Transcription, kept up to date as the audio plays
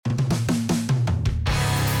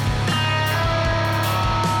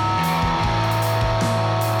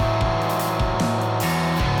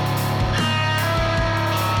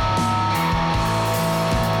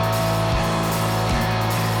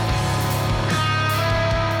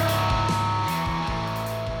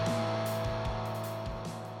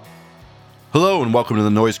Hello and welcome to the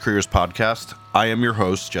Noise Creators Podcast. I am your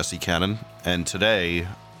host, Jesse Cannon, and today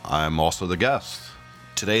I'm also the guest.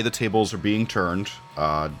 Today the tables are being turned.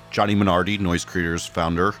 Johnny Minardi, Noise Creators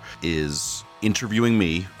founder, is interviewing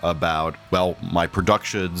me about, well, my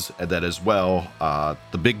productions, and then as well,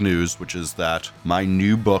 the big news, which is that my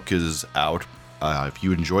new book is out. If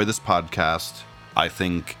you enjoy this podcast, I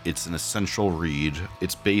think it's an essential read.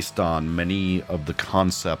 It's based on many of the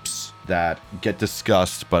concepts that get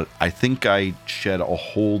discussed, but I think I shed a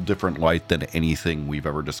whole different light than anything we've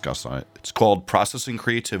ever discussed on it. It's called Processing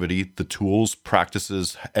Creativity, the Tools,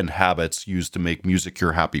 Practices, and Habits Used to Make Music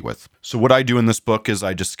You're Happy With. So what I do in this book is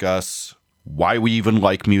I discuss why we even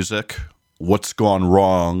like music, what's gone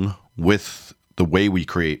wrong with the way we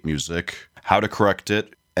create music, how to correct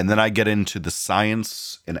it, and then I get into the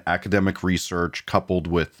science and academic research coupled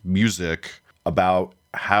with music about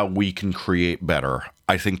how we can create better.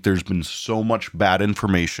 I think there's been so much bad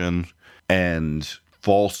information and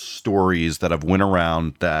false stories that have went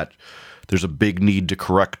around that there's a big need to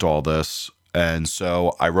correct all this. And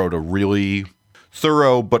so I wrote a really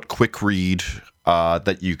thorough but quick read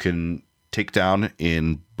that you can take down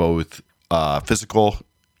in both physical,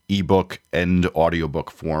 ebook, and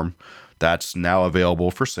audiobook form. That's now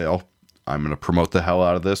available for sale. I'm going to promote the hell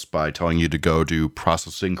out of this by telling you to go to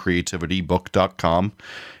processingcreativitybook.com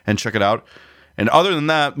and check it out. And other than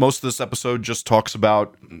that, most of this episode just talks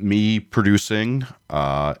about me producing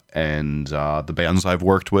and the bands I've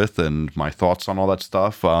worked with and my thoughts on all that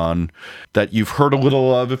stuff that you've heard a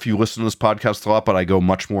little of if you listen to this podcast a lot, but I go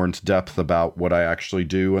much more into depth about what I actually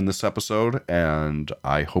do in this episode, and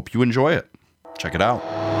I hope you enjoy it. Check it out.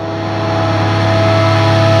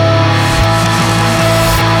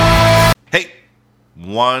 Hey,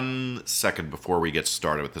 1 second before we get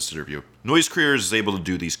started with this interview. Noise Creators is able to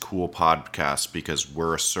do these cool podcasts because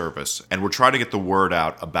we're a service, and we're trying to get the word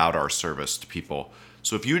out about our service to people.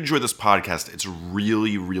 So if you enjoy this podcast, it's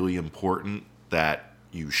really, really important that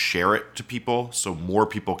you share it to people so more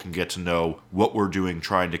people can get to know what we're doing,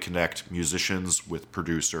 trying to connect musicians with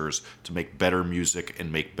producers to make better music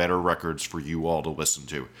and make better records for you all to listen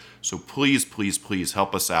to. So please, please, please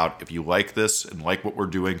help us out. If you like this and like what we're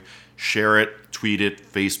doing, share it, tweet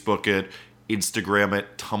it, Facebook it, Instagram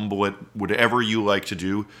it, Tumblr it, whatever you like to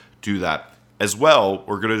do, do that. As well,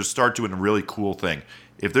 we're going to start doing a really cool thing.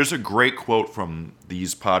 If there's a great quote from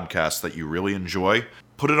these podcasts that you really enjoy,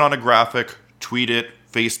 put it on a graphic, tweet it,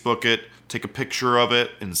 Facebook it, take a picture of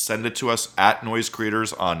it, and send it to us at Noise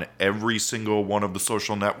Creators on every single one of the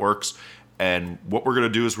social networks. And what we're going to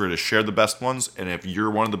do is we're going to share the best ones. And if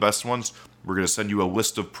you're one of the best ones, we're going to send you a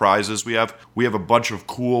list of prizes we have. We have a bunch of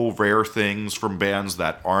cool, rare things from bands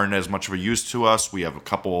that aren't as much of a use to us. We have a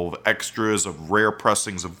couple of extras of rare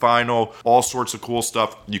pressings of vinyl, all sorts of cool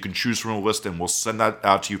stuff. You can choose from a list, and we'll send that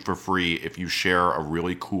out to you for free if you share a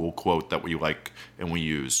really cool quote that we like and we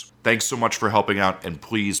use. Thanks so much for helping out, and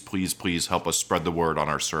please, please, please help us spread the word on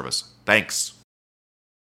our service. Thanks.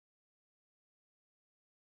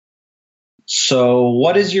 So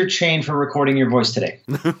what is your chain for recording your voice today?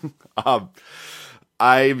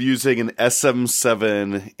 I'm using an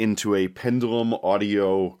SM7 into a Pendulum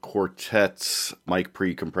Audio Quartet mic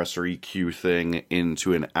pre-compressor EQ thing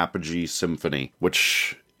into an Apogee Symphony,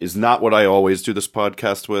 which is not what I always do this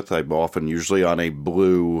podcast with. I'm often usually on a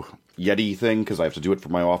Blue Yeti thing because I have to do it for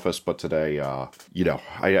my office, but today, I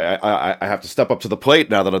have to step up to the plate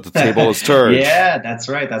now that the table is turned. Yeah, that's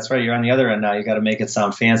right. You're on the other end now. You got to make it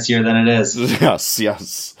sound fancier than it is.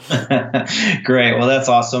 Yes. Great. Well, that's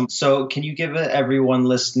awesome. So can you give everyone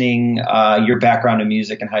listening your background in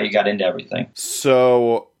music and how you got into everything?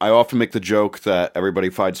 So I often make the joke that everybody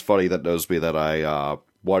finds funny that knows me that I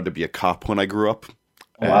wanted to be a cop when I grew up.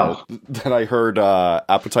 Wow. Then I heard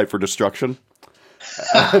Appetite for Destruction.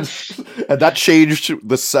 and that changed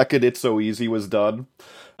the second It's So Easy was done.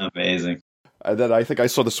 Amazing. And then I think I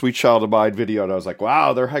saw the Sweet Child of Mine video, and I was like,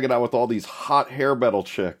 wow, they're hanging out with all these hot hair metal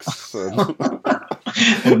chicks.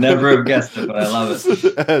 Would never have guessed it, but I love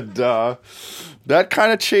it. And that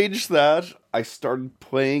kind of changed that. I started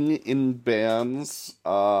playing in bands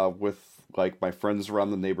with like my friends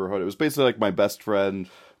around the neighborhood. It was basically like my best friend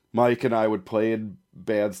Mike and I would play in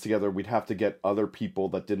bands together. We'd have to get other people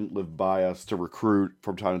that didn't live by us to recruit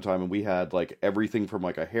from time to time. And we had like everything from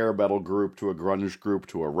like a hair metal group to a grunge group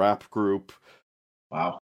to a rap group.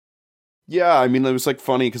 Wow. Yeah, I mean, it was like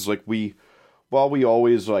funny because like while we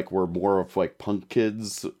always like were more of like punk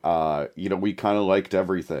kids, we kind of liked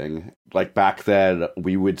everything. Like back then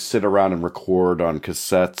we would sit around and record on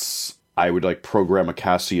cassettes I would like program a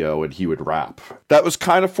Casio and he would rap. That was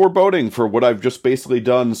kind of foreboding for what I've just basically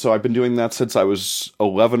done. So I've been doing that since I was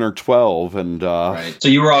 11 or 12. And right. So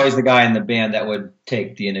you were always the guy in the band that would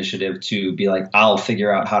take the initiative to be like, I'll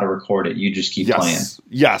figure out how to record it. You just keep playing.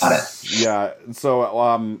 Yes. Yeah.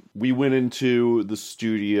 So we went into the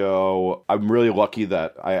studio. I'm really lucky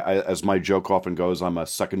that I, as my joke often goes, I'm a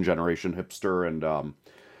second generation hipster, and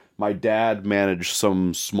my dad managed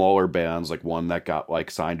some smaller bands, like one that got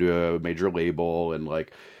like signed to a major label, and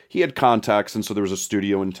like he had contacts, and so there was a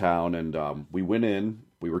studio in town, and we went in.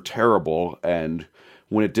 We were terrible, and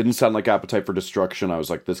when it didn't sound like Appetite for Destruction, I was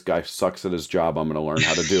like, this guy sucks at his job. I'm going to learn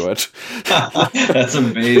how to do it. That's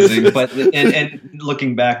amazing. But and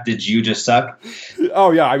looking back, did you just suck?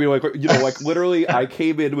 Oh yeah, I mean, like, you know, like literally, I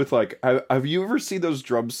came in with like, have you ever seen those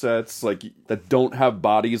drum sets like that don't have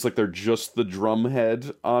bodies, like they're just the drum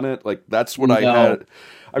head on it? Like that's what I had.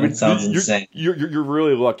 I mean, sounds insane. You're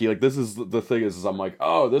really lucky. Like this is the thing is I'm like,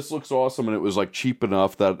 oh, this looks awesome, and it was like cheap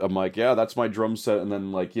enough that I'm like, yeah, that's my drum set, and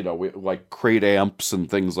then like, you know, we like crate amps and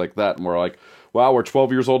things like that, and we're like, wow, we're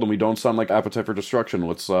 12 years old and we don't sound like Appetite for Destruction.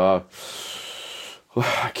 Let's I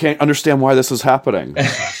can't understand why this is happening.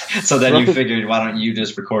 So then you figured, why don't you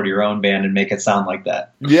just record your own band and make it sound like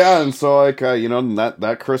that? Yeah, and so like you know,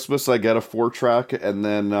 that Christmas I get a 4-track, and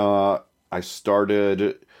then I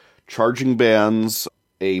started charging bands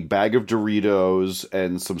a bag of Doritos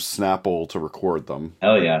and some Snapple to record them.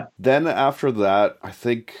 Hell yeah. Then after that, I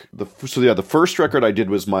think the first record I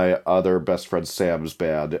did was my other best friend Sam's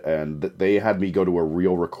band, and they had me go to a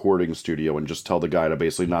real recording studio and just tell the guy to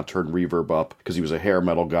basically not turn reverb up because he was a hair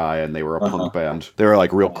metal guy and they were a punk band. They were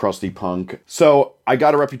like real crusty punk. So I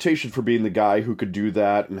got a reputation for being the guy who could do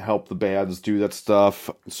that and help the bands do that stuff.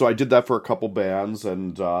 So I did that for a couple bands,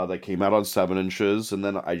 and they came out on 7 inches, and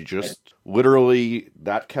then I just literally,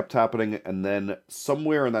 that kept happening. And then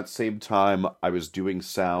somewhere in that same time, I was doing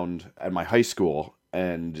sound at my high school,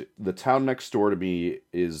 and the town next door to me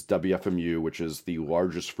is WFMU, which is the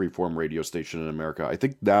largest freeform radio station in America. I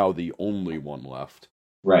think now the only one left.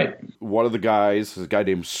 Right. One of the guys, a guy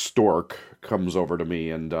named Stork, comes over to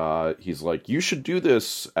me, and he's like, you should do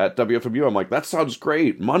this at WFMU. I'm like, that sounds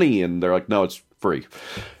great. Money. And they're like, no, it's free.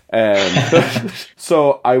 And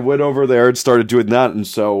so I went over there and started doing that. And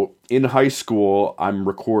so in high school, I'm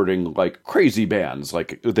recording like crazy bands,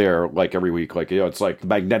 like they're like every week, like, you know, it's like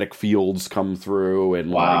Magnetic Fields come through,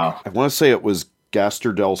 and like, I want to say it was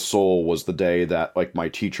Gaster del Sol was the day that like my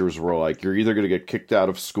teachers were like, you're either going to get kicked out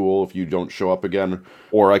of school if you don't show up again,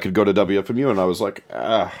 or I could go to WFMU. And I was like,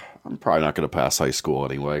 I'm probably not going to pass high school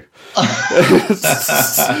anyway.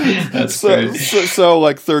 That's crazy. So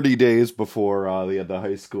like 30 days before the end of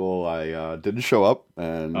high school, I didn't show up.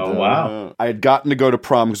 And I had gotten to go to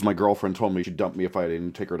prom because my girlfriend told me she'd dump me if I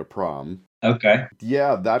didn't take her to prom. Okay.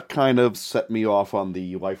 Yeah, that kind of set me off on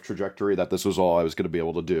the life trajectory that this was all I was going to be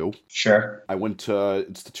able to do. Sure. I went to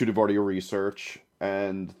Institute of Audio Research,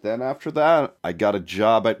 and then after that, I got a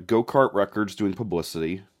job at Go-Kart Records doing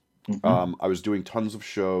publicity. Mm-hmm. I was doing tons of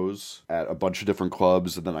shows at a bunch of different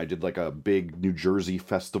clubs, and then I did like a big New Jersey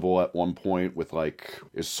festival at one point with like,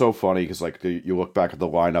 it's so funny because like you look back at the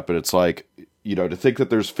lineup and it's like, you know, to think that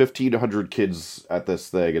there's 1,500 kids at this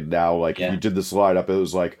thing, and now like if you did this lineup, it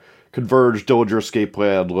was like Converge, Dillinger Escape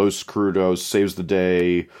Plan, Los Crudos, Saves the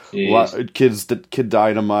Day, Kid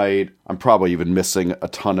Dynamite. I'm probably even missing a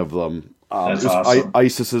ton of them. That's awesome.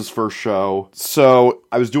 ISIS's first show. So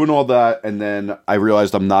I was doing all that, and then I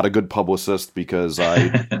realized I'm not a good publicist because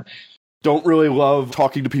I don't really love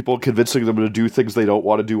talking to people, convincing them to do things they don't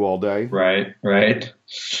want to do all day. Right.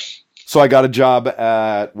 So I got a job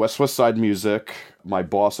at West Side Music. My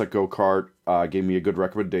boss at Go-Kart gave me a good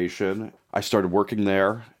recommendation. I started working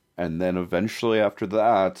there, and then eventually after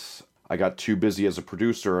that, I got too busy as a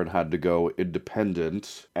producer and had to go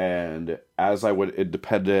independent. And as I went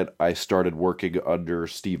independent, I started working under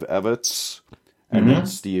Steve Evans. And then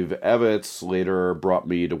Steve Evans later brought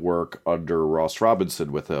me to work under Ross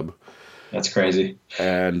Robinson with him. That's crazy.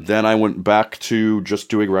 And then I went back to just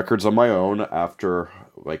doing records on my own after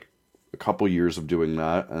like a couple years of doing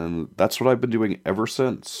that, and that's what I've been doing ever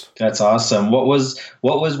since. That's awesome. What was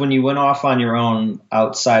when you went off on your own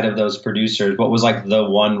outside of those producers, what was like the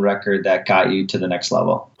one record that got you to the next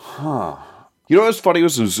level? You know what's funny?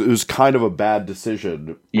 It was kind of a bad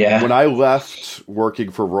decision. Yeah. When I left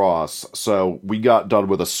working for Ross, so we got done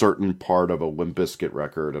with a certain part of a Limp Bizkit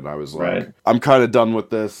record, and I was like, I'm kind of done with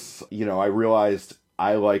this. You know, I realized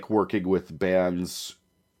I like working with bands.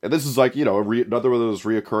 And this is like, you know, another one of those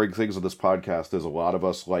reoccurring things of this podcast is a lot of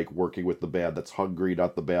us like working with the band that's hungry,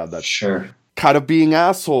 not the band that's kind kind of being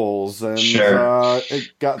assholes, and Sure.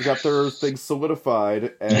 it got their thing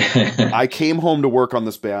solidified. And I came home to work on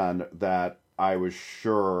this band that I was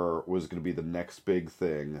sure was going to be the next big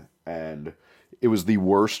thing, and it was the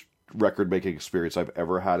worst record making experience I've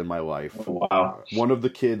ever had in my life. Wow. One of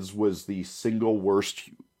the kids was the single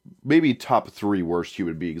worst, maybe top 3 worst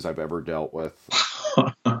human beings I've ever dealt with.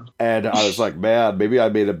 And I was like, man, maybe I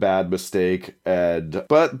made a bad mistake.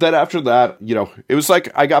 But then after that, it was like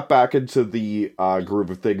I got back into the groove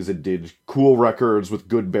of things and did cool records with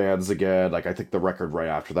good bands again. Like, I think the record right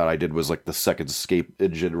after that I did was like the second Escape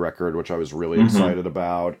Engine record, which I was really excited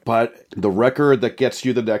about. But the record that gets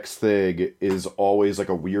you the next thing is always like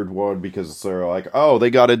a weird one, because they're like, oh,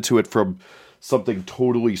 they got into it from something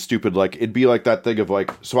totally stupid. Like, it'd be like that thing of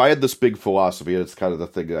like, so I had this big philosophy, and it's kind of the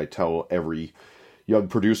thing that I tell every young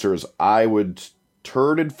producers. I would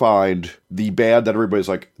turn and find the band that everybody's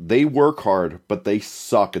like, they work hard, but they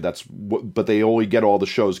suck, and but they only get all the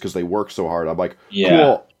shows because they work so hard. I'm like,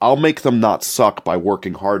 cool, I'll make them not suck by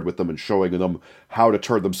working hard with them and showing them how to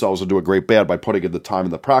turn themselves into a great band by putting in the time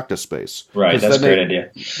in the practice space. Right, that's a great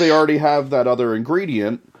idea. They already have that other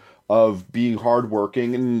ingredient of being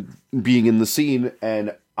hardworking and being in the scene,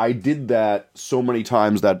 and I did that so many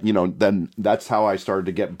times that, then that's how I started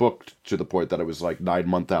to get booked, to the point that it was like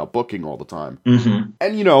 9-month out booking all the time. Mm-hmm.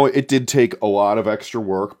 And, it did take a lot of extra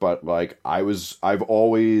work, but like I've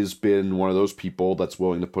always been one of those people that's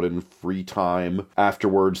willing to put in free time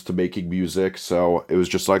afterwards to making music. So it was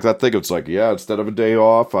just like that thing. It's like, yeah, instead of a day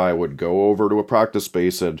off, I would go over to a practice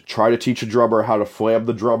space and try to teach a drummer how to flam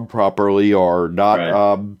the drum properly, or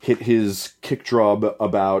not hit his kick drum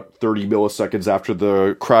about 30 milliseconds after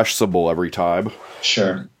the crash cymbal every time.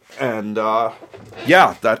 Sure. And,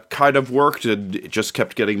 that kind of worked, and it just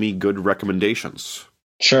kept getting me good recommendations.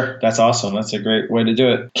 Sure. That's awesome. That's a great way to do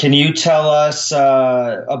it. Can you tell us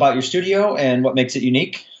about your studio and what makes it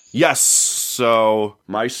unique? Yes. So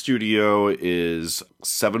my studio is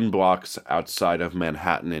 7 blocks outside of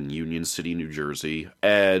Manhattan in Union City, New Jersey.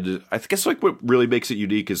 And I guess like what really makes it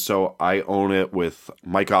unique is, so I own it with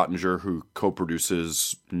Mike Ottinger, who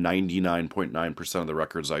co-produces 99.9% of the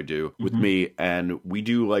records I do with me. And we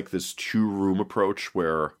do like this 2-room approach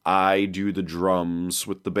where I do the drums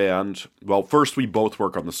with the band. Well, first we both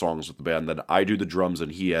work on the songs with the band, then I do the drums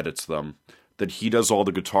and he edits them. Then he does all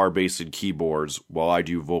the guitar, bass, and keyboards while I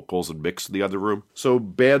do vocals and mix in the other room. So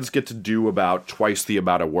bands get to do about twice the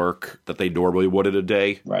amount of work that they normally would in a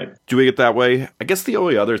day. Right. Doing it that way. I guess the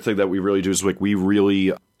only other thing that we really do is like we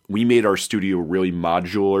made our studio really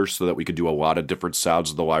modular so that we could do a lot of different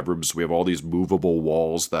sounds in the live rooms. So we have all these movable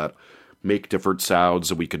walls that make different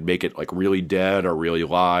sounds, and we could make it like really dead or really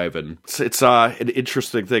live. And it's an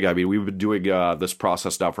interesting thing. I mean, we've been doing this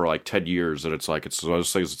process now for like 10 years, and it's one of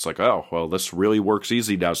those things. It's like, oh, well, this really works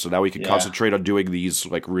easy now. So now we can concentrate on doing these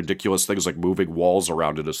like ridiculous things like moving walls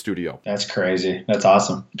around in a studio. That's crazy. That's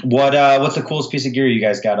awesome. What's the coolest piece of gear you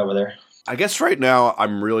guys got over there? I guess right now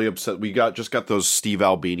I'm really upset. We just got those Steve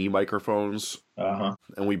Albini microphones.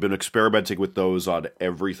 And we've been experimenting with those on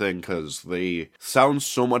everything because they sound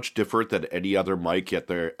so much different than any other mic, yet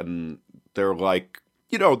they're like,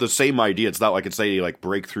 the same idea. It's not like it's any like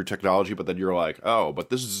breakthrough technology, but then you're like, oh, but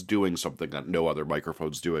this is doing something that no other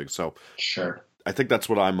microphone's doing. So sure, I think that's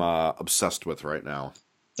what I'm obsessed with right now.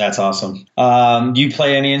 That's awesome. Do you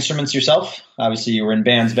play any instruments yourself? Obviously, you were in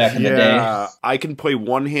bands back in the day. Yeah, I can play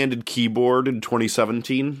one-handed keyboard in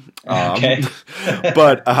 2017. Okay.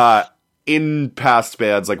 But in past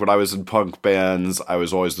bands, like when I was in punk bands, I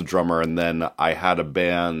was always the drummer. And then I had a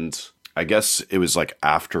band, I guess it was like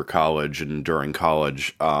after college and during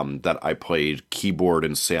college, that I played keyboard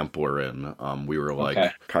and sampler in. We were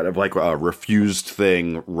like kind of like a Refused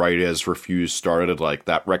thing right as Refused started. Like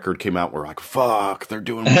that record came out, we're like, fuck, they're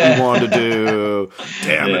doing what we wanted to do.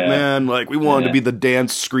 Damn it, man. Like we wanted to be the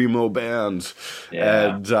dance screamo band.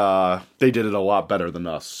 Yeah. And they did it a lot better than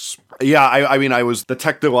us. Yeah, I mean, I was the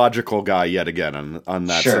technological guy yet again on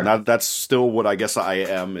that. Sure. So that's still what I guess I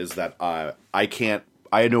am, is that I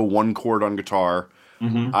know one chord on guitar.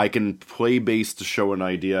 Mm-hmm. I can play bass to show an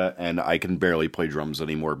idea, and I can barely play drums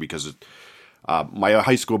anymore because my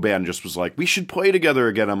high school band just was like, we should play together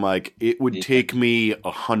again. I'm like, it would take me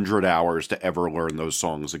 100 hours to ever learn those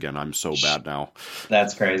songs again. I'm so bad now.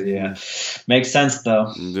 That's crazy, yeah. Makes sense,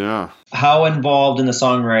 though. Yeah. How involved in the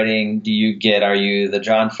songwriting do you get? Are you the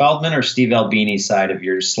John Feldman or Steve Albini side of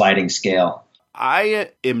your sliding scale?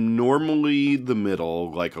 I am normally the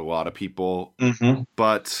middle, like a lot of people,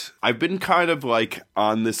 but I've been kind of like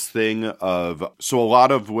on this thing of, so a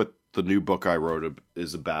lot of what the new book I wrote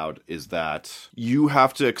is about is that you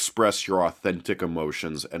have to express your authentic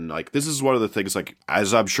emotions. And like, this is one of the things, like,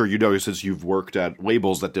 as I'm sure you know, since you've worked at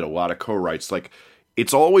labels that did a lot of co-writes, like,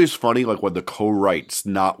 it's always funny, like, when the co-write's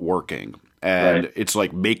not working. And right. It's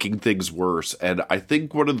like making things worse. And I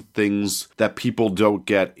think one of the things that people don't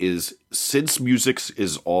get is, since music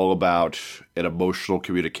is all about an emotional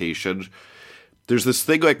communication, there's this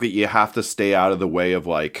thing like that you have to stay out of the way of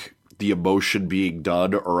like the emotion being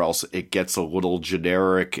done, or else it gets a little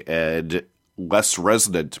generic and less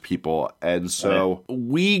resonant to people. And so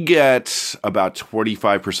we get about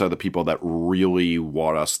 25% of the people that really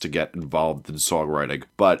want us to get involved in songwriting.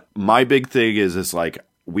 But my big thing is like,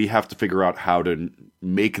 we have to figure out how to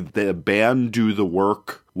make the band do the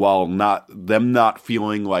work while not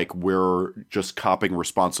feeling like we're just copying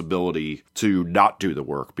responsibility to not do the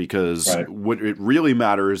work. Because what it really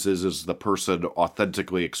matters is the person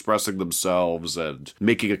authentically expressing themselves and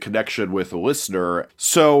making a connection with a listener.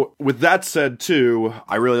 So with that said too,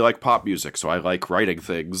 I really like pop music, so I like writing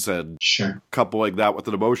things and coupling that with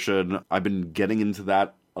an emotion. I've been getting into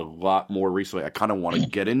that a lot more recently. I kind of want to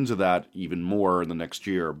get into that even more in the next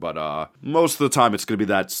year, but most of the time it's going to be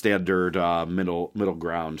that standard middle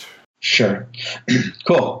ground. Sure.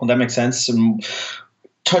 Cool. Well, that makes sense.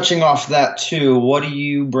 Touching off that too, what do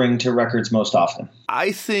you bring to records most often?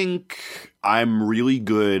 I think I'm really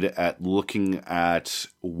good at looking at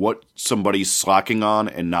what somebody's slacking on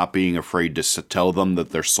and not being afraid to tell them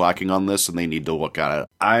that they're slacking on this and they need to look at it.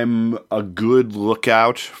 I'm a good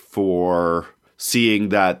lookout for seeing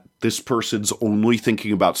that this person's only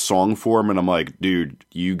thinking about song form, and I'm like, dude,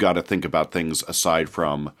 you got to think about things aside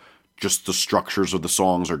from just the structures of the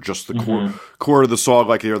songs or just the core of the song.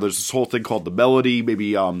 Like, you know, there's this whole thing called the melody.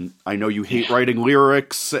 Maybe I know you hate writing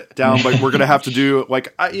lyrics down, but we're gonna have to do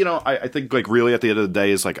like I think like really at the end of the day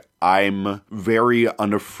is like, I'm very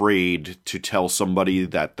unafraid to tell somebody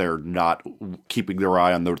that they're not keeping their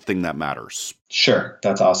eye on the thing that matters. Sure,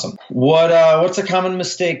 that's awesome. What's a common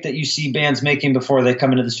mistake that you see bands making before they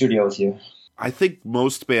come into the studio with you? I think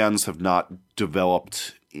most bands have not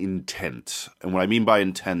developed intent. And what I mean by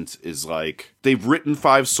intent is like, they've written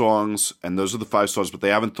 5 songs and those are the 5 songs, but they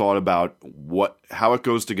haven't thought about how it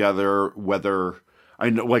goes together, whether I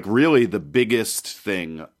know, like, really the biggest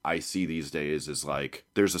thing I see these days is like,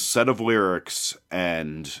 there's a set of lyrics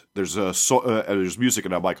and there's music,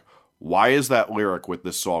 and I'm like, why is that lyric with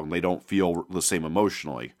this song? They don't feel the same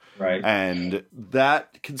emotionally. Right. And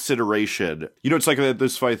that consideration, it's like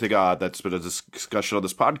this funny thing that's been a discussion on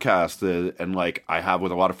this podcast, and like I have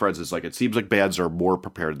with a lot of friends, is like, it seems like bands are more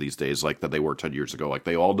prepared these days like than they were 10 years ago. Like,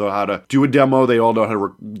 they all know how to do a demo, they all know how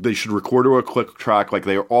to they should record to a click track. Like,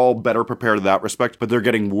 they're all better prepared in that respect, but they're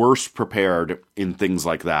getting worse prepared in things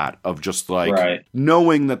like that, of just like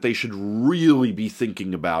knowing that they should really be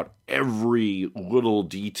thinking about every little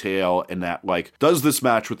detail, and that, like, does this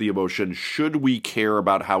match with the emotion? Should we care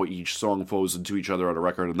about how each song flows into each other on a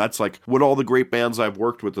record? And that's like what all the great bands I've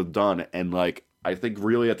worked with have done. And like, I think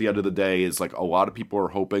really at the end of the day is like, a lot of people are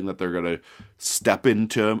hoping that they're going to step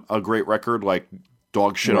into a great record like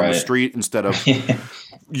dog shit on the street, instead of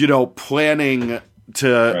planning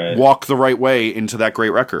to walk the right way into that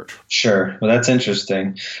great record. Sure. Well, that's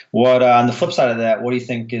interesting. What on the flip side of that, what do you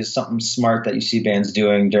think is something smart that you see bands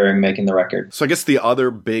doing during making the record? So I guess the other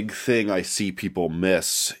big thing I see people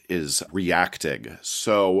miss is reacting.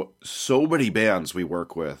 So many bands we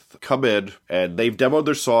work with come in and they've demoed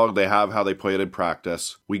their song, they have how they play it in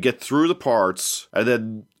practice. We get through the parts, and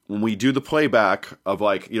then when we do the playback of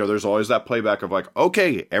like, there's always that playback of like,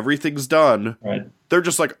 okay, everything's done. Right. They're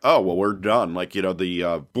just like, oh, well, we're done. Like,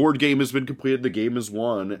 the board game has been completed, the game is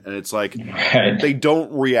won. And it's like, they don't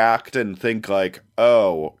react and think like,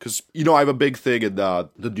 oh, because, I have a big thing in the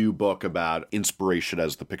new book about inspiration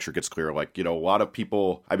as the picture gets clearer. Like, a lot of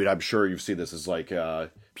people, I mean, I'm sure you've seen this, is like,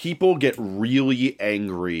 people get really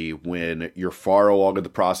angry when you're far along in the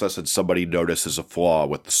process and somebody notices a flaw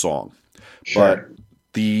with the song. Sure. But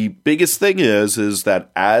the biggest thing is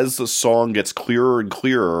that as the song gets clearer and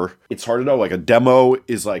clearer, it's hard to know. Like, a demo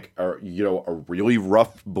is like a really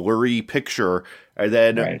rough, blurry picture, and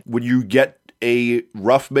then when you get a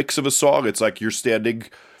rough mix of a song, it's like you're standing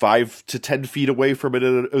 5 to 10 feet away from it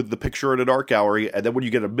in the picture in an art gallery, and then when you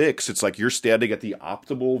get a mix, it's like you're standing at the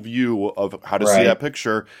optimal view of how to see that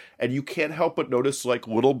picture, and you can't help but notice like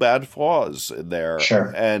little bad flaws in there.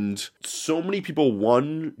 Sure. And so many people,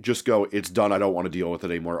 just go, it's done, I don't want to deal with it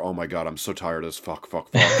anymore. Oh my god, I'm so tired of this. Fuck.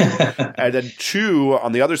 And then 2,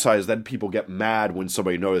 on the other side, is then people get mad when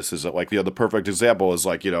somebody notices it. Like, the perfect example is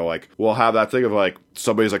like, like we'll have that thing of like,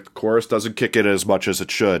 somebody's like, the chorus doesn't kick in as much as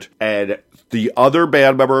it should. And the other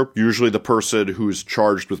band member, usually the person who's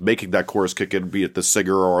charged with making that chorus kick in, be it the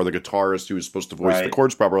singer or the guitarist who is supposed to voice the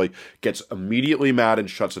chords properly, gets immediately mad and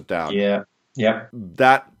shuts it down. Yeah. Yep.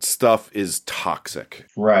 That stuff is toxic.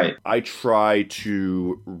 Right. I try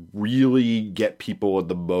to really get people in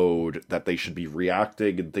the mode that they should be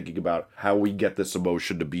reacting and thinking about how we get this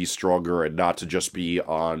emotion to be stronger and not to just be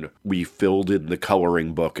on, we filled in the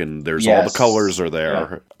coloring book and there's all the colors are there.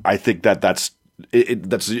 Yeah. I think that's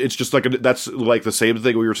it's just like that's like the same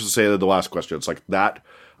thing we were supposed to say in the last question. It's like that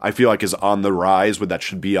I feel like is on the rise when that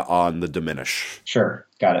should be on the diminish. Sure.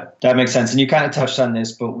 Got it. That makes sense. And you kind of touched on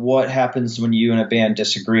this, but what happens when you and a band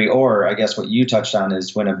disagree? Or I guess what you touched on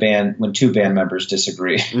is when two band members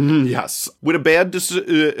disagree. Yes. When a band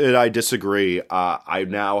and I disagree, I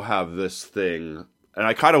now have this thing. And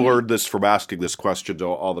I kind of learned this from asking this question to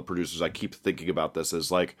all the producers. I keep thinking about this as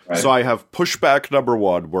like, so I have pushback number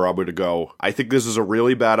one where I'm going to go, I think this is a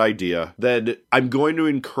really bad idea. Then I'm going to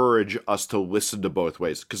encourage us to listen to both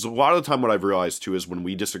ways. Because a lot of the time what I've realized too is when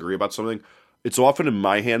we disagree about something, it's often in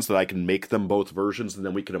my hands that I can make them both versions and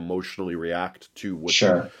then we can emotionally react to what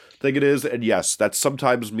thing it is. And yes, that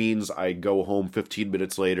sometimes means I go home 15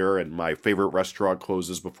 minutes later and my favorite restaurant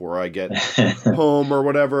closes before I get home or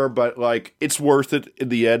whatever. But like, it's worth it in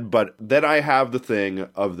the end. But then I have the thing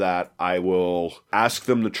of that I will ask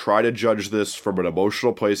them to try to judge this from an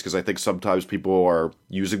emotional place because I think sometimes people are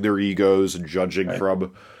using their egos and judging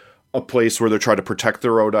from a place where they're trying to protect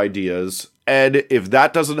their own ideas. And if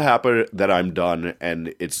that doesn't happen, then I'm done,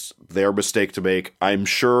 and it's their mistake to make. I'm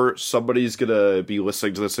sure somebody's going to be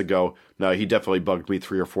listening to this and go, no, he definitely bugged me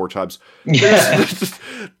 3 or 4 times.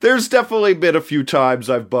 There's definitely been a few times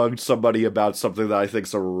I've bugged somebody about something that I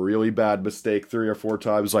think's a really bad mistake 3 or 4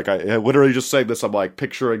 times. Like, I literally just saying this, I'm like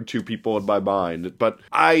picturing 2 people in my mind. But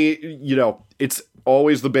it's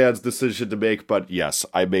always the band's decision to make, but yes,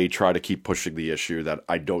 I may try to keep pushing the issue that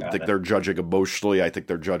I don't think they're judging emotionally. I think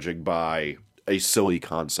they're judging by a silly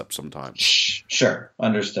concept sometimes. Sure.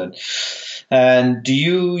 Understood. And do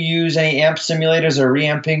you use any amp simulators or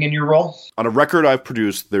reamping in your role? On a record I've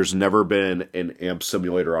produced, there's never been an amp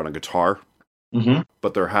simulator on a guitar,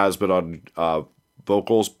 but there has been on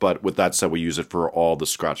vocals. But with that said, we use it for all the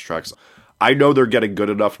scratch tracks. I know they're getting good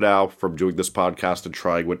enough now from doing this podcast and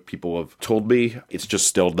trying what people have told me. It's just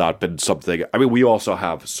still not been something. I mean, we also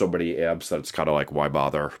have so many amps that it's kind of like, why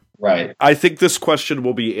bother? Right. I think this question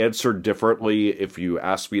will be answered differently if you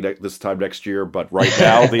ask me this time next year, but right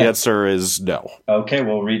now the answer is no. Okay,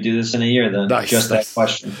 we'll redo this in a year then. Nice. Just that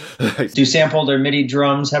question. Nice. Do sampled or MIDI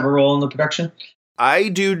drums have a role in the production? I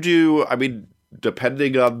do. I mean,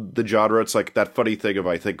 depending on the genre, it's like that funny thing of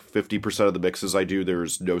I think 50% of the mixes I do,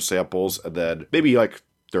 there's no samples, and then maybe like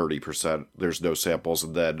 30% there's no samples,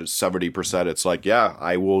 and then 70% it's like, yeah,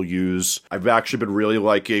 I will use. I've actually been really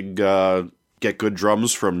liking Get Good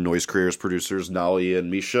Drums from Noise Creators producers Nali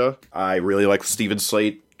and Misha. I really like Steven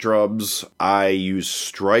Slate drums. I use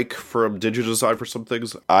Strike from Digidesign for some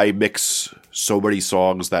things. I mix so many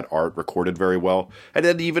songs that aren't recorded very well. And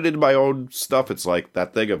then even in my own stuff, it's like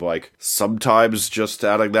that thing of like, sometimes just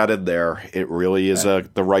adding that in there, it really is the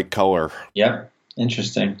right color. Yep.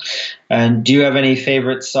 Interesting. And do you have any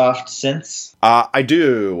favorite soft synths? I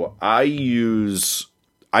do.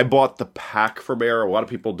 I bought the pack from Air. A lot of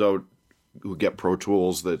people don't who get Pro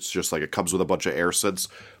Tools that's just like it comes with a bunch of Air synths,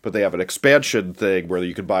 but they have an expansion thing where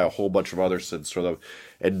you can buy a whole bunch of other synths for them,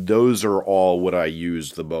 and those are all what I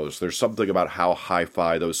use the most. There's something about how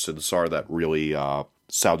hi-fi those synths are that really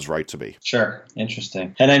sounds right to me. Sure.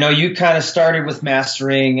 Interesting. And I know you kind of started with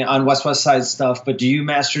mastering on West Side stuff, but do you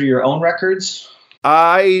master your own records?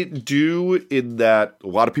 I do, in that a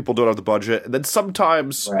lot of people don't have the budget, and then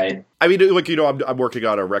sometimes, right. I mean, like, I'm working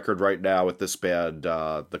on a record right now with this band,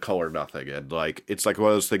 The Color Nothing, and like it's like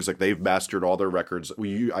one of those things like they've mastered all their records.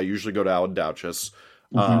 I usually go to Alan Douches,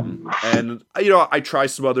 and I try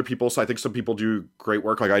some other people. So I think some people do great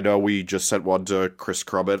work. Like I know we just sent one to Chris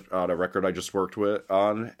Crummett on a record I just worked with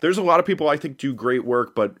on. There's a lot of people I think do great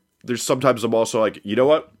work, but there's sometimes I'm also like, you know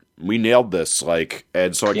what? We nailed this,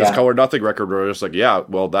 and so this Color Nothing record, we're just like, yeah,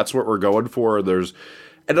 well, that's what we're going for.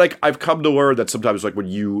 And like I've come to learn that sometimes, like when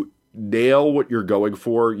you nail what you're going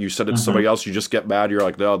for, you send it to somebody else, you just get mad. You're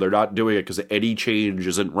like, no, they're not doing it because any change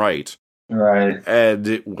isn't right. Right.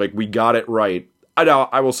 And like we got it right. I know,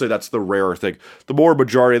 I will say that's the rarer thing. The more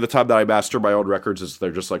majority of the time that I master my own records is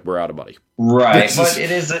they're just like, we're out of money. Right, but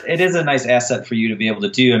it is a nice asset for you to be able to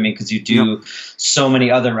do. I mean, because you do so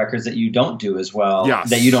many other records that you don't do as well,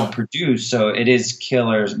 that you don't produce. So it is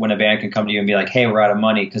killer when a band can come to you and be like, "Hey, we're out of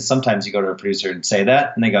money." Because sometimes you go to a producer and say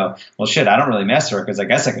that, and they go, "Well, shit, I don't really master records. I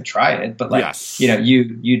guess I could try it." But like,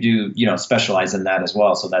 you do specialize in that as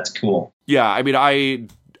well, so that's cool. Yeah, I mean,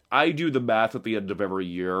 I do the math at the end of every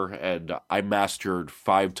year, and I mastered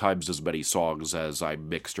 5 times as many songs as I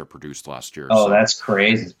mixed or produced last year. Oh, that's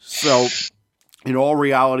crazy. So, in all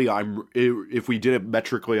reality, if we did it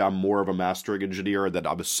metrically, I'm more of a mastering engineer, and then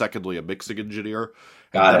I'm secondly a mixing engineer.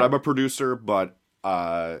 Got it. I'm a producer, but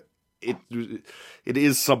it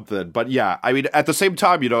is something. But yeah, I mean, at the same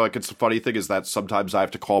time, like, it's the funny thing is that sometimes I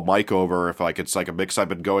have to call Mike over if like it's like a mix I've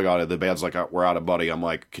been going on and the band's like, we're out of money. I'm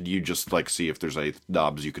like, can you just like see if there's any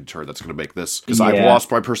knobs you can turn that's going to make this? Because I've lost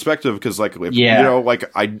my perspective. Because like,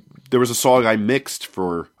 there was a song I mixed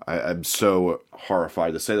for. I'm so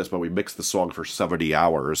horrified to say this, but we mixed the song for 70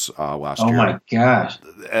 hours last year. Oh my gosh!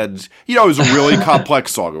 And it was a really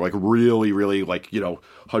complex song, like really, really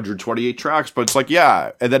 128 tracks. But it's like,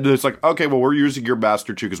 yeah, and then it's like, okay, well, we're using your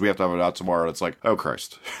master too because we have to have it out tomorrow. And it's like, oh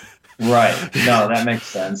Christ. Right. No, that makes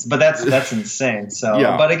sense. But that's insane. So,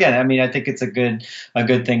 but again, I mean, I think it's a good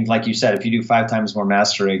thing. Like you said, if you do 5 times more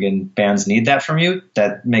mastering and bands need that from you,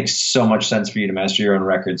 that makes so much sense for you to master your own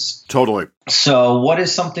records. Totally. So what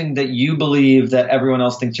is something that you believe that everyone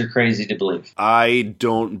else thinks you're crazy to believe? I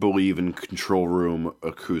don't believe in control room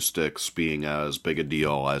acoustics being as big a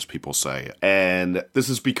deal as people say. And this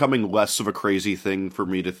is becoming less of a crazy thing for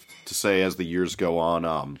me to say as the years go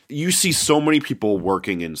on. You see so many people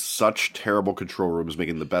working in such terrible control rooms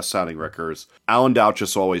making the best sounding records. Alan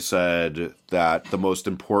Douches always said that the most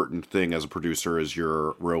important thing as a producer is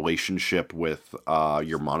your relationship with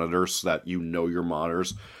your monitors, so that your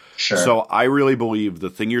monitors. Sure. So I really believe the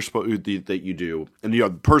thing that you do,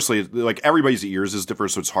 and personally, like everybody's ears is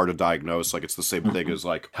different, so it's hard to diagnose. Like it's the same thing as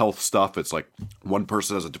like health stuff. It's like one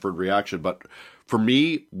person has a different reaction. But for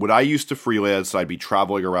me, when I used to freelance, I'd be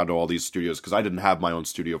traveling around to all these studios because I didn't have my own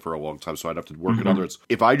studio for a long time, so I'd have to work in others.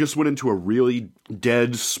 If I just went into a really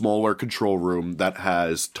dead, smaller control room that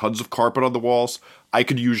has tons of carpet on the walls, I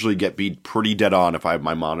could usually get beat pretty dead on if I have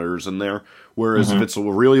my monitors in there. Whereas if it's a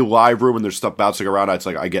really live room and there's stuff bouncing around, it's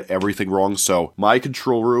like I get everything wrong. So my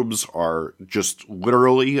control rooms are just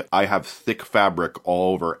literally, I have thick fabric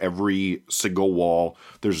all over every single wall.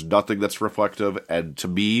 There's nothing that's reflective. And to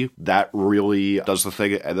me, that really does the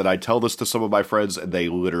thing. And then I tell this to some of my friends and they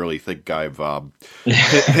literally think I've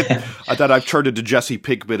that I've turned into Jesse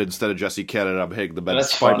Pinkman instead of Jesse Cannon. I'm hitting the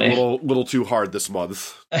men's fight a little too hard this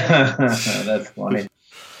month. That's funny.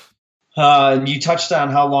 You touched on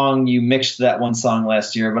how long you mixed that one song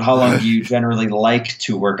last year, but how long do you generally like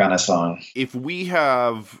to work on a song? If we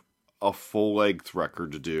have a full-length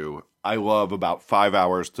record to do, I love about 5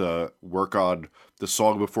 hours to work on the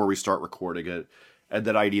song before we start recording it, and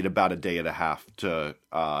then I need about a day and a half to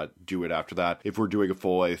do it after that. If we're doing a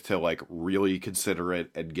full-length, to like really consider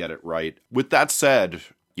it and get it right. With that said,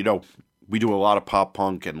 we do a lot of pop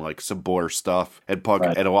punk and like simpler stuff and punk,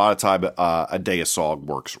 and a lot of time a day a song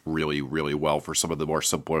works really, really well for some of the more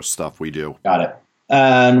simpler stuff we do. Got it.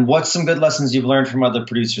 And what's some good lessons you've learned from other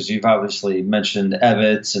producers? You've obviously mentioned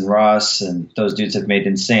Evans and Ross, and those dudes have made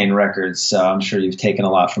insane records, so I'm sure you've taken a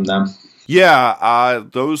lot from them. Yeah,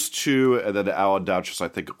 those two, and then Alan Douches, I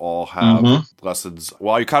think all have lessons.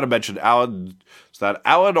 Well, you kind of mentioned Alan, so that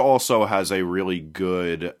Alan also has a really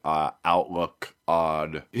good outlook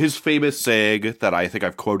on his famous saying that I think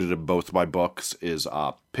I've quoted in both my books is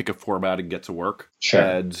pick a format and get to work. Sure.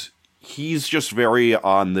 And he's just very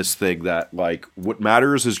on this thing that, like, what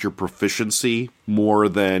matters is your proficiency more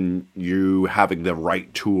than you having the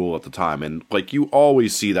right tool at the time. And, like, you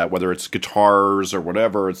always see that, whether it's guitars or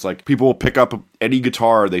whatever. It's like, people will pick up any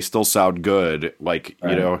guitar, they still sound good. Like,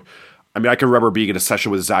 I mean, I can remember being in a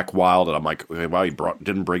session with Zakk Wylde, and I'm like, wow, he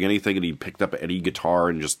didn't bring anything, and he picked up any guitar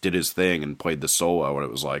and just did his thing and played the solo, and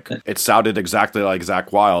it was like, it sounded exactly like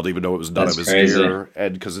Zakk Wylde, even though it was none of his gear.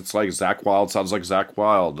 And because it's like, Zakk Wylde sounds like Zakk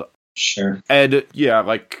Wylde. Sure. And yeah,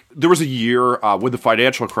 like there was a year when the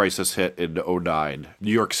financial crisis hit in 2009,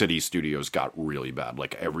 New York City studios got really bad.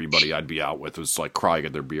 Like everybody I'd be out with was like crying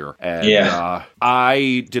at their beer. And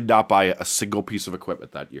I did not buy a single piece of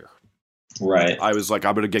equipment that year. Right. I was like,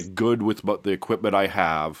 I'm going to get good with the equipment I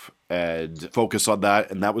have and focus on that.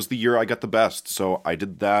 And that was the year I got the best. So I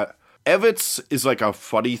did that. Evans is like a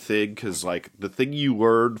funny thing because like the thing you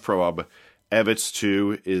learn from Evans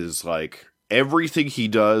too is like everything he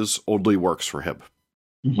does only works for him.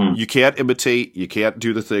 Mm-hmm. You can't imitate. You can't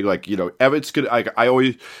do the thing like, Evan's good. I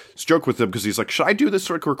always joke with him because he's like, should I do this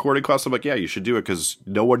like recording class? I'm like, yeah, you should do it because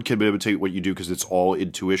no one can imitate what you do because it's all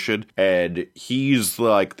intuition. And he's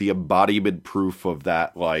like the embodiment proof of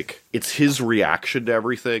that. Like, it's his reaction to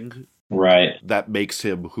everything. Right. That makes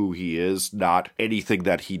him who he is, not anything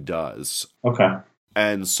that he does. Okay.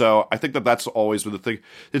 And so I think that that's always been the thing.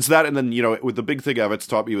 It's that, and then, with the big thing Evet's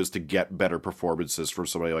taught me was to get better performances from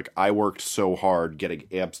somebody. Like, I worked so hard getting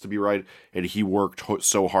amps to be right, and he worked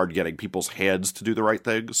so hard getting people's hands to do the right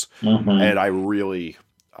things. Mm-hmm. And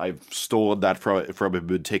I've stolen that from him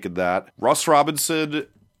and taken that. Ross Robinson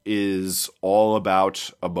is all about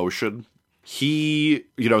emotion. He,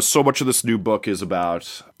 so much of this new book is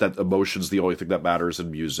about that emotion's the only thing that matters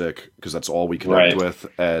in music because that's all we connect with.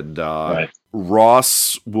 And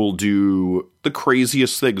Ross will do the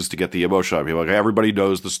craziest things to get the emotion out of you. Like, everybody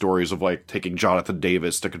knows the stories of like taking Jonathan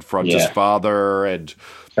Davis to confront his father and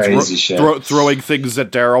throwing things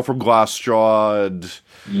at Daryl from Glassjaw.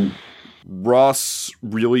 And Ross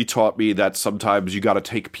really taught me that sometimes you got to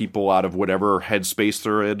take people out of whatever headspace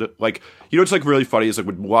they're in. Like, it's like really funny is like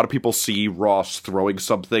when a lot of people see Ross throwing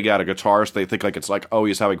something at a guitarist, they think like it's like, oh,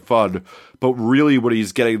 he's having fun. But really what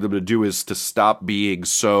he's getting them to do is to stop being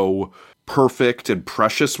so perfect and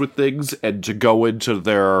precious with things and to go into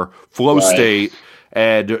their flow state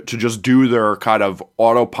and to just do their kind of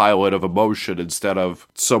autopilot of emotion instead of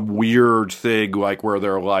some weird thing like where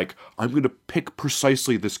they're like, I'm going to pick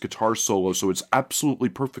precisely this guitar solo so it's absolutely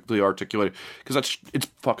perfectly articulated, because it's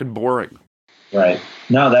fucking boring. Right.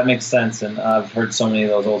 No, that makes sense. And I've heard so many of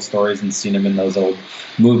those old stories and seen them in those old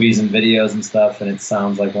movies and videos and stuff, and it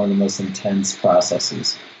sounds like one of the most intense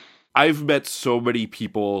processes. I've met so many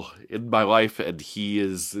people in my life, and he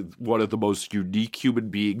is one of the most unique human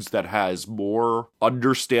beings that has more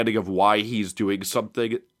understanding of why he's doing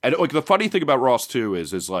something. And like the funny thing about Ross too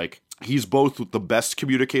is like he's both the best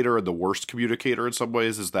communicator and the worst communicator in some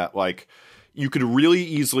ways. Is that like you could really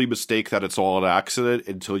easily mistake that it's all an accident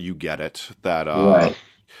until you get it. That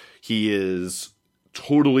he is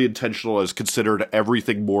totally intentional, has considered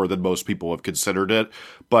everything more than most people have considered it,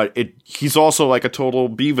 but he's also like a total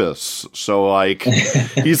Beavis, so like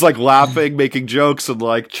he's like laughing, making jokes and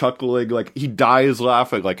like chuckling, like he dies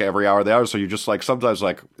laughing like every hour of the hour, so you're just like sometimes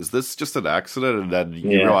like, is this just an accident? And then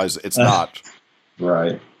you realize it's not.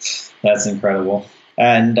 Right. That's incredible.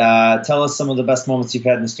 And tell us some of the best moments you've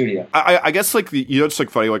had in the studio. I guess like it's like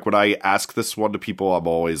funny. Like when I ask this one to people, I'm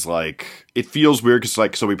always like, it feels weird because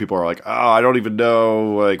like so many people are like, oh, I don't even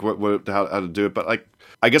know like how to do it. But like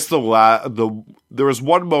I guess there was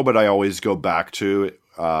one moment I always go back to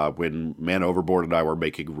when Man Overboard and I were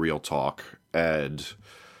making Real Talk, and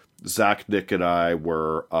Zach, Nick, and I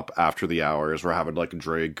were up after the hours. We're having like a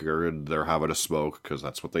drink and they're having a smoke because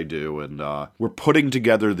that's what they do. And we're putting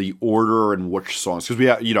together the order and which songs.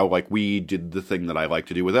 Because we did the thing that I like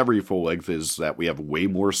to do with every full length is that we have way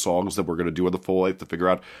more songs that we're going to do in the full length to figure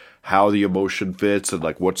out how the emotion fits and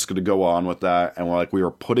like what's going to go on with that. And we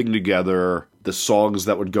were putting together the songs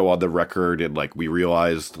that would go on the record. And like we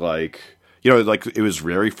realized like it was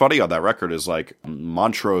very funny on that record is like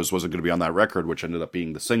Montrose wasn't going to be on that record, which ended up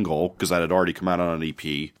being the single because that had already come out on an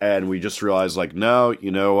EP. And we just realized like, no, you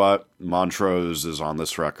know what? Montrose is on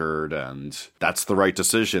this record and that's the right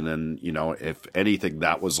decision. And, if anything,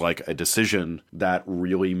 that was like a decision that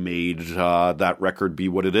really made that record be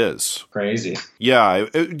what it is. Crazy. Yeah.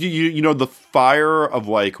 The fire of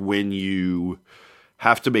like when you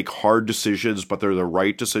have to make hard decisions, but they're the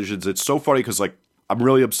right decisions. It's so funny because like, I'm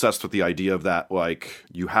really obsessed with the idea of that, like,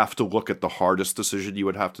 you have to look at the hardest decision you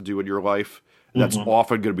would have to do in your life. And that's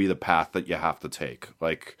often going to be the path that you have to take.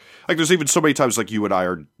 Like there's even so many times, like, you and I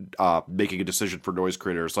are making a decision for Noise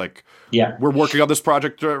Creators. Like, we're working on this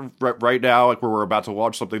project right now, like, where we're about to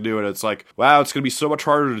launch something new, and it's like, wow, it's going to be so much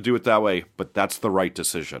harder to do it that way, but that's the right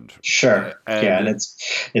decision. Sure. And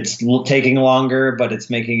it's taking longer, but it's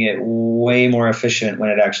making it way more efficient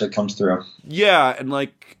when it actually comes through. Yeah, and,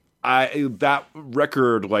 like, that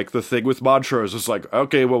record, like the thing with Montrose is like,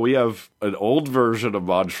 okay, well, we have an old version of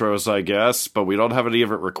Montrose, I guess, but we don't have any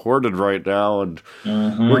of it recorded right now, and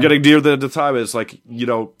we're getting near the end of time. It's like,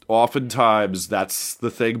 oftentimes that's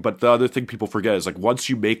the thing, but the other thing people forget is like once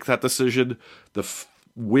you make that decision, the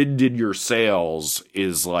wind in your sails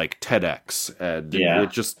is like 10x, and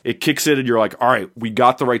it kicks in, and you're like, all right, we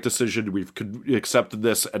got the right decision, we've accepted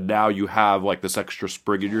this, and now you have like this extra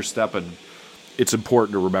spring in your step, and it's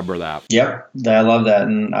important to remember that. Yep. I love that.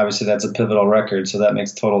 And obviously that's a pivotal record, so that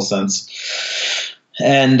makes total sense.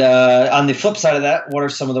 And on the flip side of that, what are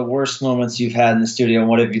some of the worst moments you've had in the studio, and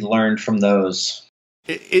what have you learned from those?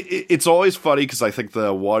 It's always funny because I think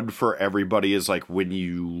the one for everybody is like when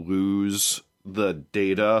you lose the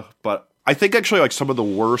data, but I think actually like some of the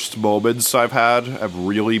worst moments I've had have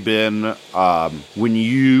really been when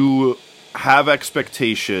you have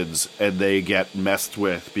expectations and they get messed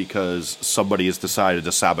with because somebody has decided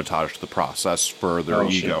to sabotage the process for their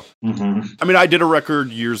ego. Mm-hmm. I mean, I did a record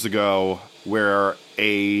years ago where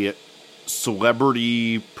a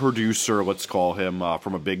celebrity producer, let's call him,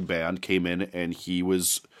 from a big band came in, and he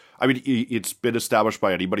was, I mean, it's been established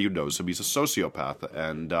by anybody who knows him, he's a sociopath,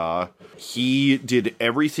 and he did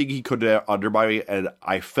everything he could to undermine me, and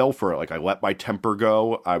I fell for it. Like, I let my temper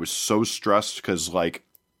go. I was so stressed because, like,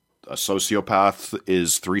 a sociopath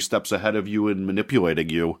is 3 steps ahead of you in manipulating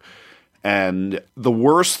you. And the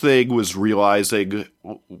worst thing was realizing,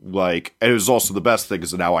 like, and it was also the best thing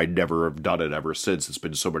is now I never have done it ever since. It's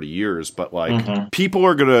been so many years, but like, people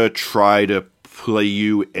are going to try to play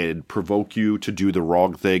you and provoke you to do the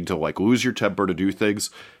wrong thing, to like lose your temper, to do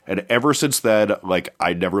things. And ever since then, like,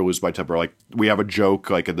 I never lose my temper. Like, we have a joke,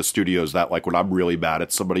 like, in the studios that, like, when I'm really mad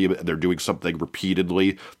at somebody and they're doing something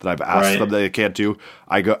repeatedly that I've asked them that they can't do,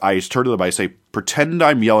 I turn to them, I say, pretend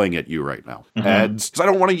I'm yelling at you right now. And 'cause I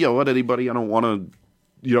don't want to yell at anybody. I don't want to,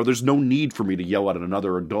 you know, there's no need for me to yell at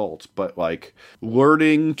another adult. But, like,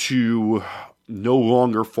 learning to no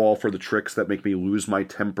longer fall for the tricks that make me lose my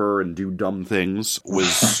temper and do dumb things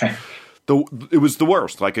was... It was the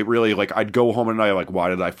worst. Like, it really, like, I'd go home at night, like, why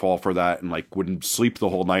did I fall for that? And, like, wouldn't sleep the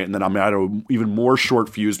whole night. And then I'm at an even more short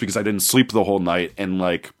fuse because I didn't sleep the whole night. And,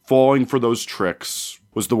 like, falling for those tricks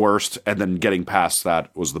was the worst. And then getting past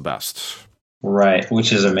that was the best. Right,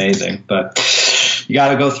 which is amazing. But you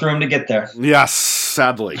got to go through them to get there. Yes,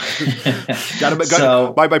 sadly.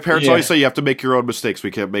 My parents always say you have to make your own mistakes.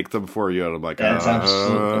 We can't make them for you. And I'm like, that's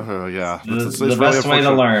absolutely. Yeah. It's the best way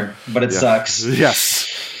to learn, but it sucks. Yes.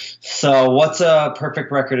 So what's a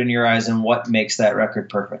perfect record in your eyes, and what makes that record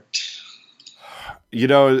perfect? You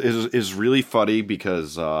know, is really funny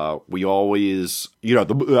because we always, you know,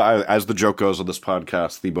 as the joke goes on this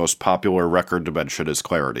podcast, the most popular record to mention is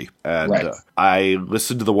Clarity. And I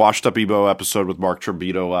listened to the Washed Up Emo episode with Mark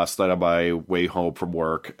Trombino last night on my way home from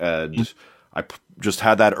work, and I just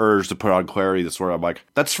had that urge to put on Clarity this morning. I'm like,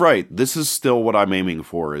 that's right, this is still what I'm aiming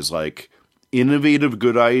for, is like innovative,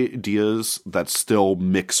 good ideas that still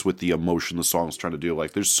mix with the emotion the song's trying to do.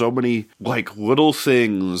 Like, there's so many, like, little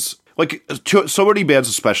things. Like, so many bands,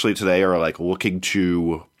 especially today, are, like, looking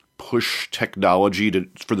to push technology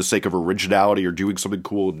for the sake of originality or doing something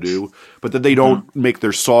cool and new, but then they don't make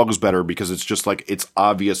their songs better because it's just, like, it's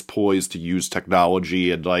obvious ploys to use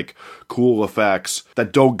technology and, like, cool effects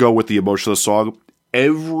that don't go with the emotion of the song.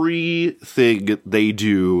 Everything they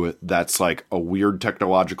do that's like a weird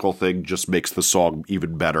technological thing just makes the song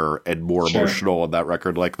even better and more emotional on that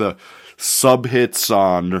record. Like the sub hits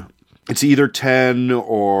on, it's either 10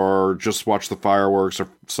 or Just Watch the Fireworks or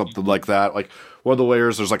something like that. Like, one of the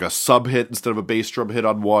layers, there's like a sub hit instead of a bass drum hit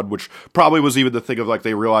on one, which probably was even the thing of like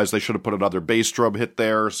they realized they should have put another bass drum hit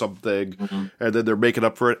there or something, and then they're making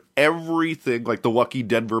up for it. Everything, like the Lucky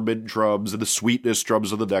Denver Mint drums and the Sweetness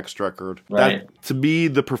drums of the next record. Right. That, to me,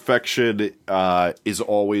 the perfection is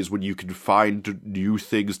always when you can find new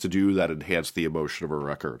things to do that enhance the emotion of a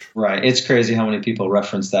record. Right. It's crazy how many people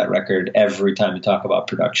reference that record every time you talk about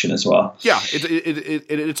production as well. Yeah.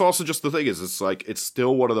 It's also just the thing is, it's like, it's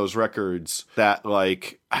still one of those records that,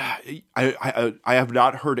 like, I have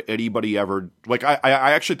not heard anybody ever, like, I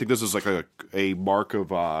actually think this is like a mark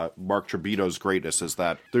of Mark Trombino's greatness, is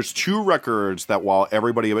that there's 2 records that while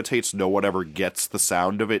everybody imitates, no one ever gets the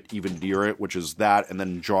sound of it even near it, which is that and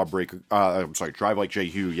then Drive Like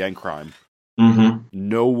Jehu, Yank Crime.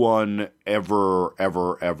 No one ever,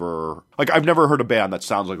 like, I've never heard a band that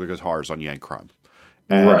sounds like the guitars on Yank Crime.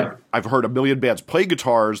 And I've heard a million bands play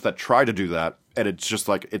guitars that try to do that, and it's just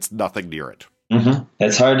like, it's nothing near it.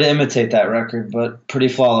 It's hard to imitate that record, but pretty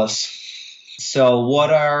flawless. So what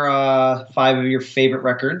are 5 of your favorite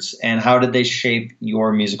records, and how did they shape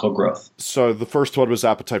your musical growth? So the first one was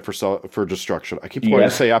Appetite for Destruction. I keep wanting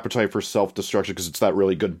to say Appetite for Self-Destruction because it's that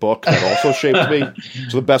really good book that also shaped me.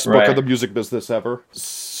 It's the best book of the music business ever.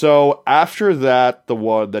 So after that, the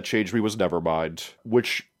one that changed me was Nevermind,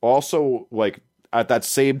 which also, like, at that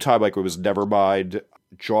same time, like, it was Nevermind,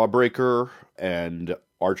 Jawbreaker, and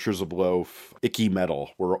Archers of Loaf, Icky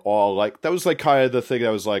Metal were all like, that was like kind of the thing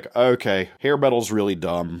that was like, okay, hair metal's really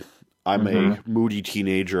dumb. I'm a moody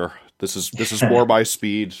teenager. This is more my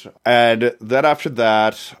speed. And then after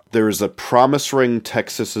that, there was a Promise Ring,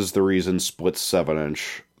 Texas Is the Reason split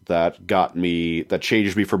 7-inch that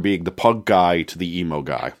changed me from being the punk guy to the emo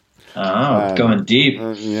guy. Oh, going deep.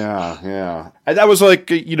 Yeah. And that was like,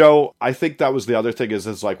 you know, I think that was the other thing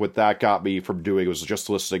is like what that got me from doing was just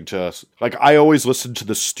listening to, like, I always listened to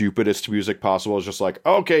the stupidest music possible. It's just like,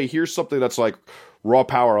 okay, here's something that's like raw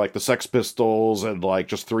power, like the Sex Pistols and like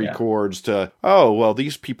just three chords to, oh, well,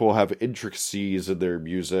 these people have intricacies in their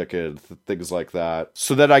music and things like that.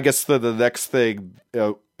 So then I guess the next thing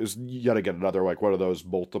is yet again another like one of those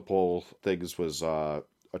multiple things was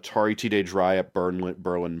Atari Teenage Riot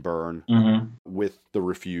Berlin Burn with the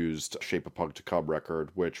refused Shape of Punk to Come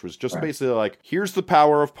record, which was just basically like, here's the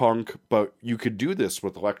power of punk, but you could do this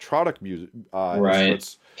with electronic music.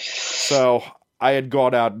 So I had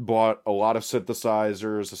gone out and bought a lot of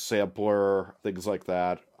synthesizers, a sampler, things like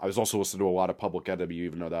that. I was also listening to a lot of Public Enemy,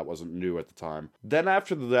 even though that wasn't new at the time. Then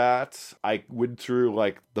after that, I went through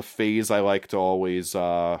like the phase I like to always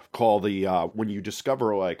call the when you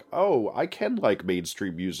discover like, oh, I can like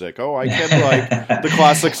mainstream music. Oh, I can like the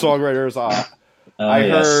classic songwriters. I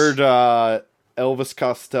heard Elvis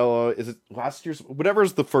Costello. Is it last year's?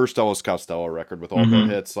 Whatever's the first Elvis Costello record with all the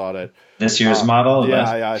hits on it. This year's model?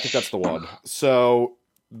 Yeah, I think that's the one. So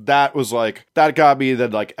that was like, that got me.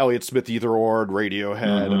 Then like Elliott Smith, Either Or, and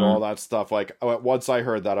Radiohead and all that stuff. Like once I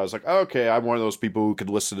heard that, I was like, okay, I'm one of those people who could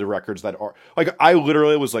listen to records that are like, I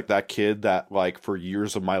literally was like that kid that like for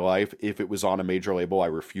years of my life, if it was on a major label, I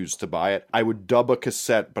refused to buy it. I would dub a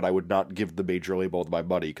cassette, but I would not give the major label my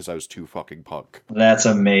money because I was too fucking punk. That's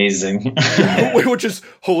amazing. Which is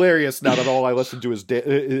hilarious now that all I listen to is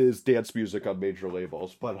dance music on major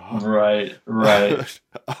labels. But right.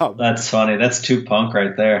 That's funny. That's too punk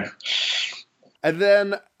right there. And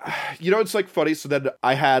then, you know, it's like funny. So then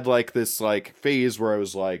I had like this like phase where I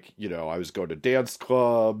was like, you know, I was going to dance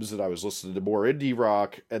clubs and I was listening to more indie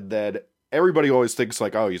rock. And then everybody always thinks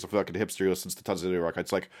like, oh, he's a fucking hipster. He listens to tons of indie rock.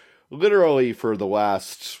 It's like literally for the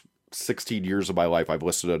last 16 years of my life, I've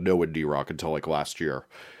listened to no indie rock until like last year.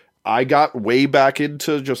 I got way back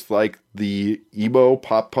into just like the emo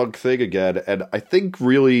pop punk thing again. And I think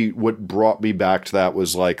really what brought me back to that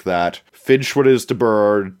was like that Finch What Is to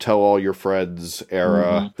Burn, Tell All Your Friends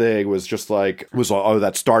era thing was just like,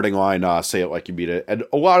 that starting line, Say It Like You Mean It. And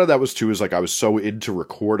a lot of that was too, is like I was so into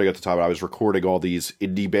recording at the time. I was recording all these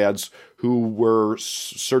indie bands who were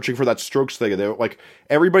searching for that Strokes thing. And they were like,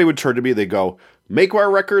 everybody would turn to me, they go, make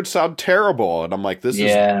our record sound terrible. And I'm like, this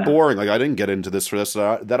is boring. Like, I didn't get into this for this.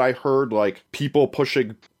 Then I heard like people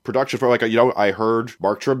pushing production for like, you know, I heard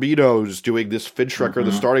Mark Trombino's doing this Finch record,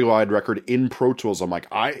 the Starting Line record in Pro Tools. I'm like,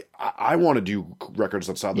 I want to do records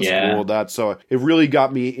that sound this cool and that. So it really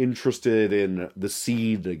got me interested in the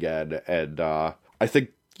scene again. And I think,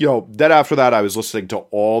 you know, then after that, I was listening to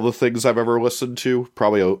all the things I've ever listened to,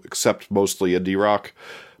 probably except mostly indie rock.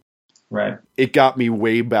 Right. It got me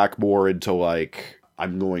way back more into like,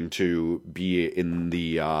 I'm going to be in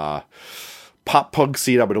the pop punk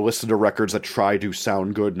scene. I'm going to listen to records that try to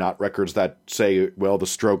sound good, not records that say, well, the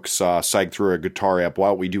Strokes sang through a guitar amp. Why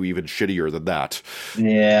don't we do even shittier than that?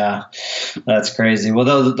 Yeah, that's crazy. Well,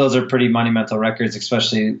 those are pretty monumental records,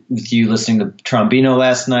 especially with you listening to Trombino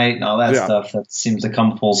last night and all that stuff. That seems to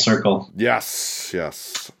come full circle. Yes.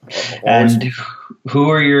 And who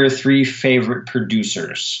are your three favorite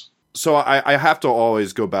producers? So I have to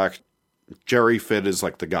always go back. Jerry Finn is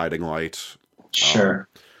like the guiding light. Sure.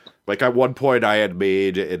 Like at one point I had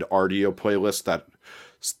made an RDO playlist that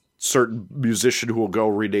certain musician who will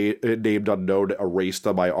go named unknown erased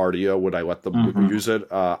on my RDO when I let them use it.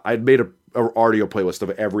 I'd made an RDO playlist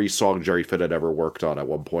of every song Jerry Finn had ever worked on at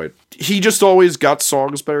one point. He just always got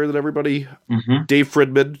songs better than everybody. Dave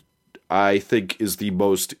Fridman, I think, is the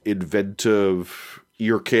most inventive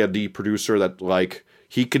ear candy producer that like,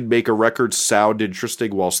 he can make a record sound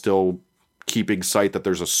interesting while still keeping sight that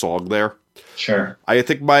there's a song there. Sure. I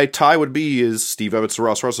think my tie would be is Steve Evans and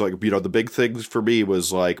Ross Russell. Like, you know, the big things for me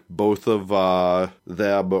was like both of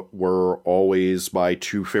them were always my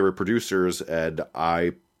two favorite producers, and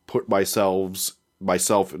I put myself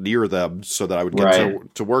near them so that I would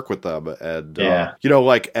get to work with them. And, you know,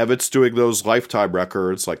 like Evans doing those Lifetime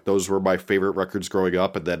records, like those were my favorite records growing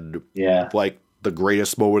up. And then like, the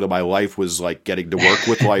greatest moment of my life was like getting to work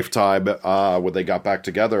with Lifetime when they got back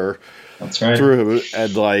together. That's right.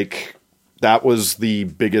 And like that was the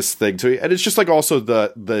biggest thing to me. And it's just like also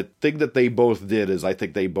the thing that they both did is I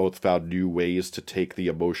think they both found new ways to take the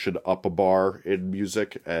emotion up a bar in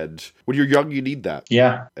music. And when you're young, you need that.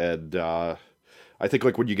 Yeah. And I think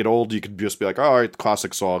like when you get old, you can just be like, oh, all right,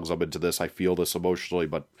 classic songs, I'm into this, I feel this emotionally.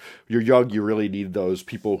 But when you're young, you really need those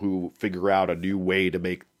people who figure out a new way to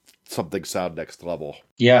make something sound next level.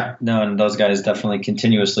 Yeah, no, and those guys definitely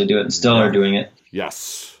continuously do it and still are doing it.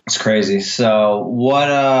 Yes. It's crazy. So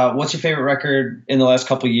what's your favorite record in the last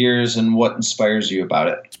couple of years, and what inspires you about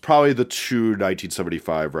it? It's probably the two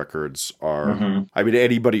 1975 records are, I mean,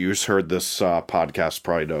 anybody who's heard this podcast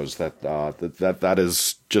probably knows that that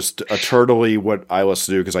is just eternally what I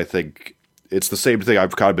listen to, because I think it's the same thing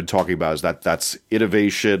I've kind of been talking about, is that's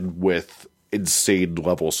innovation with insane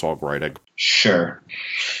level songwriting. Sure.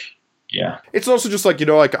 Yeah. It's also just like,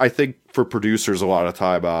 I think for producers a lot of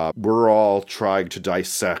time, we're all trying to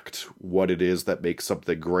dissect what it is that makes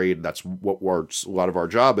something great. And that's what a lot of our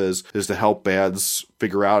job is to help bands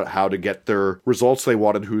figure out how to get their results they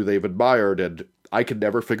want and who they've admired. And I can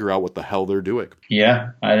never figure out what the hell they're doing. Yeah,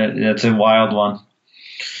 that's a wild one.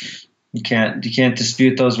 You can't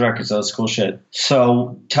dispute those records. That's cool shit.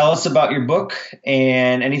 So tell us about your book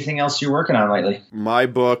and anything else you're working on lately. My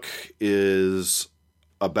book is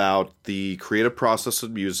about the creative process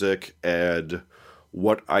of music and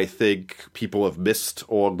what I think people have missed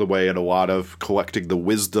along the way, and a lot of collecting the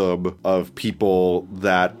wisdom of people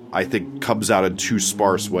that I think comes out in two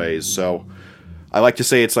sparse ways. So I like to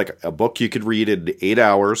say it's like a book you can read in 8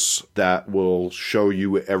 hours that will show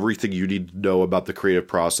you everything you need to know about the creative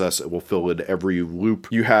process. It will fill in every loop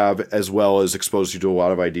you have, as well as expose you to a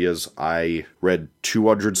lot of ideas. I read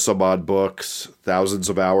 200 some odd books, thousands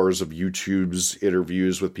of hours of YouTube's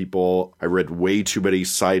interviews with people. I read way too many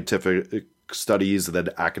scientific studies and then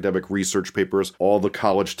academic research papers, all the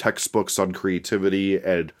college textbooks on creativity,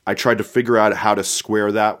 and I tried to figure out how to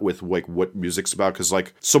square that with like what music's about, because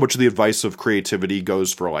like so much of the advice of creativity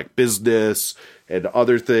goes for like business and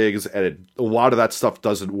other things, and a lot of that stuff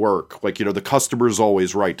doesn't work. Like, the customer is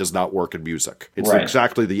always right does not work in music. It's right.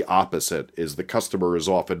 Exactly the opposite, is the customer is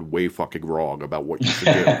often way fucking wrong about what you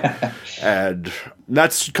should do. And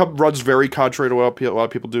runs very contrary to what a lot of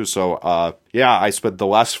people do. So, I spent the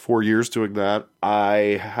last 4 years doing that.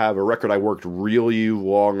 I have a record I worked really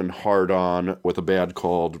long and hard on with a band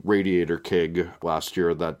called Radiator King last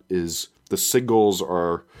year. The singles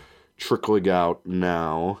are trickling out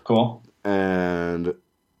now. Cool. And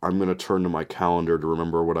I'm going to turn to my calendar to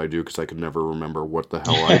remember what I do, because I can never remember what the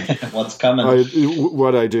hell I what's coming.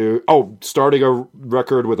 What I do. Oh, starting a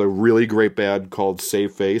record with a really great band called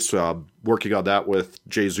Save Face. Working on that with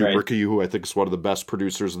Jay Zubricki, who I think is one of the best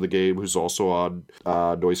producers in the game, who's also on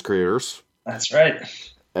Noise Creators. That's right.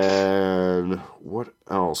 And what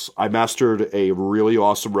else? I mastered a really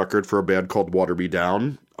awesome record for a band called Water Me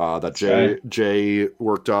Down that Jay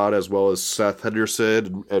worked on, as well as Seth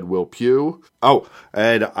Henderson and Will Pugh. Oh,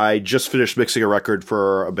 and I just finished mixing a record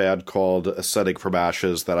for a band called Ascending from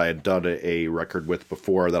Ashes that I had done a record with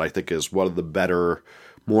before, that I think is one of the better,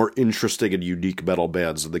 more interesting and unique metal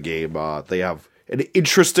bands in the game. They have an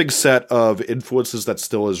interesting set of influences that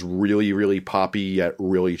still is really, really poppy, yet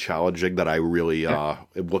really challenging, that I really am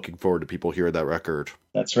looking forward to people hearing that record.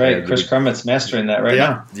 That's right. And Chris Crumit's mastering that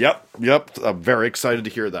now. Yep. I'm very excited to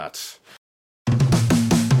hear that.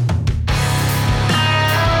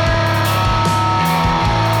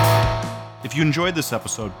 If you enjoyed this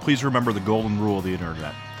episode, please remember the golden rule of the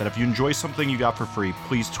internet, that if you enjoy something you got for free,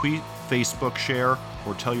 please tweet, Facebook, share,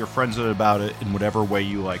 or tell your friends about it in whatever way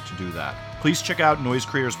you like to do that. Please check out Noise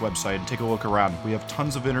Creators' website and take a look around. We have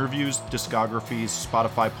tons of interviews, discographies,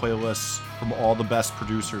 Spotify playlists from all the best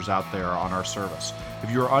producers out there on our service. If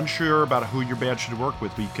you're unsure about who your band should work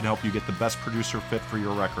with, we can help you get the best producer fit for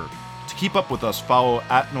your record. To keep up with us, follow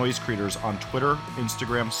 @Noise Creators on Twitter,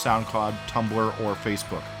 Instagram, SoundCloud, Tumblr, or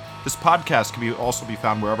Facebook. This podcast can also be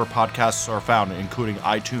found wherever podcasts are found, including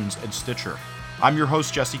iTunes and Stitcher. I'm your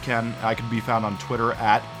host, Jesse Cannon. I can be found on Twitter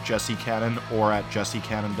 @JesseCannon or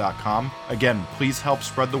 @JesseCannon.com. Again, please help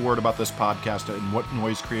spread the word about this podcast and what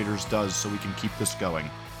Noise Creators does so we can keep this going.